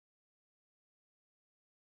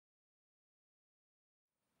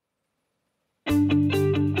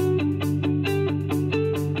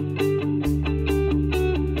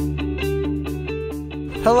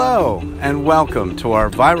Hello and welcome to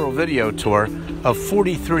our viral video tour of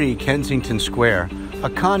 43 Kensington Square,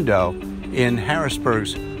 a condo in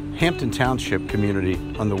Harrisburg's Hampton Township community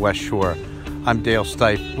on the West Shore. I'm Dale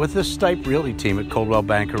Stipe with the Stipe Realty team at Coldwell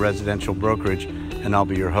Banker Residential Brokerage, and I'll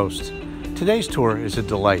be your host. Today's tour is a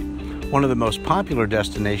delight. One of the most popular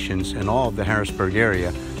destinations in all of the Harrisburg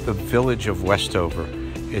area, the village of Westover.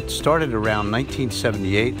 It started around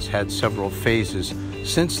 1978, it's had several phases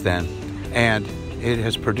since then, and it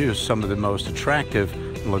has produced some of the most attractive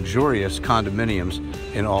and luxurious condominiums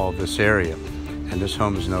in all of this area, and this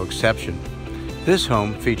home is no exception. This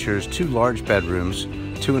home features 2 large bedrooms,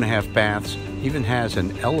 2.5 baths, even has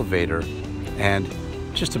an elevator, and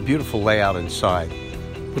just a beautiful layout inside.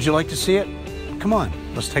 Would you like to see it? Come on,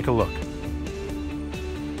 let's take a look.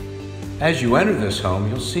 As you enter this home,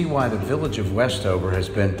 you'll see why the village of Westover has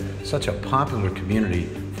been such a popular community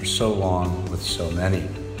for so long with so many.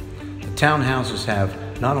 The townhouses have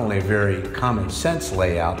not only a very common sense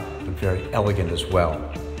layout, but very elegant as well.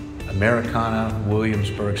 Americana,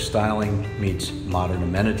 Williamsburg styling meets modern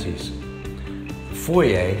amenities. The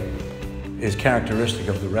foyer is characteristic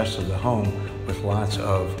of the rest of the home with lots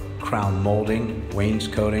of crown molding,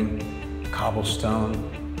 wainscoting, cobblestone,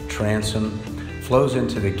 transom, flows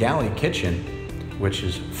into the galley kitchen, which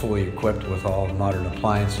is fully equipped with all modern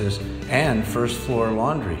appliances and first floor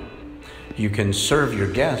laundry. You can serve your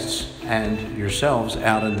guests and yourselves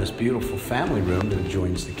out in this beautiful family room that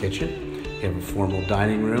adjoins the kitchen. You have a formal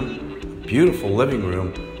dining room, a beautiful living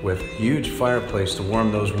room with huge fireplace to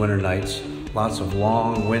warm those winter nights, lots of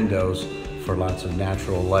long windows for lots of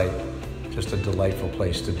natural light. Just a delightful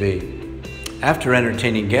place to be. After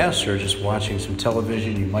entertaining guests or just watching some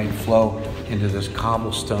television, you might flow into this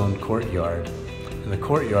cobblestone courtyard. And the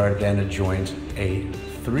courtyard then adjoins a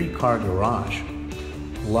 3-car garage.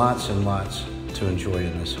 Lots and lots to enjoy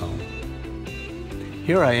in this home.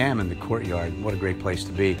 Here I am in the courtyard. What a great place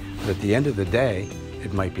to be. But at the end of the day,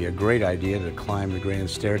 it might be a great idea to climb the grand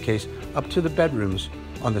staircase up to the bedrooms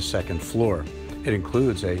on the 2nd floor. It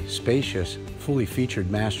includes a spacious, fully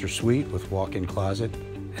featured master suite with walk-in closet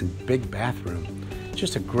and big bathroom.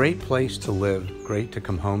 Just a great place to live, great to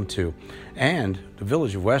come home to. And the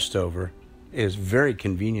village of Westover is very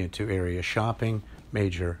convenient to area shopping,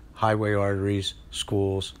 major highway arteries,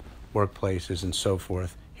 schools, workplaces, and so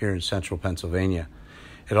forth here in central Pennsylvania.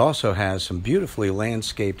 It also has some beautifully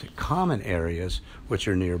landscaped common areas which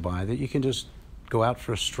are nearby that you can just go out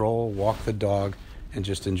for a stroll, walk the dog, and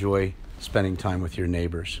just enjoy spending time with your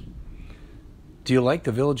neighbors. Do you like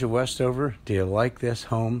the village of Westover? Do you like this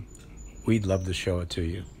home? We'd love to show it to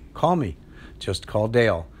you. Call me. Just call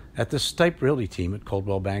Dale at the Stipe Realty team at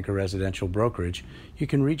Coldwell Banker Residential Brokerage. You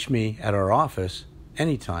can reach me at our office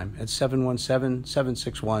anytime at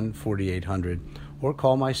 717-761-4800, or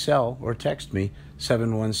call my cell or text me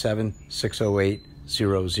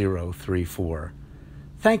 717-608-0034.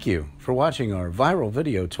 Thank you for watching our viral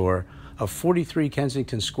video tour of 43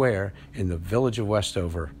 Kensington Square in the village of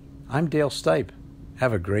Westover. I'm Dale Stipe.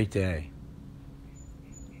 Have a great day.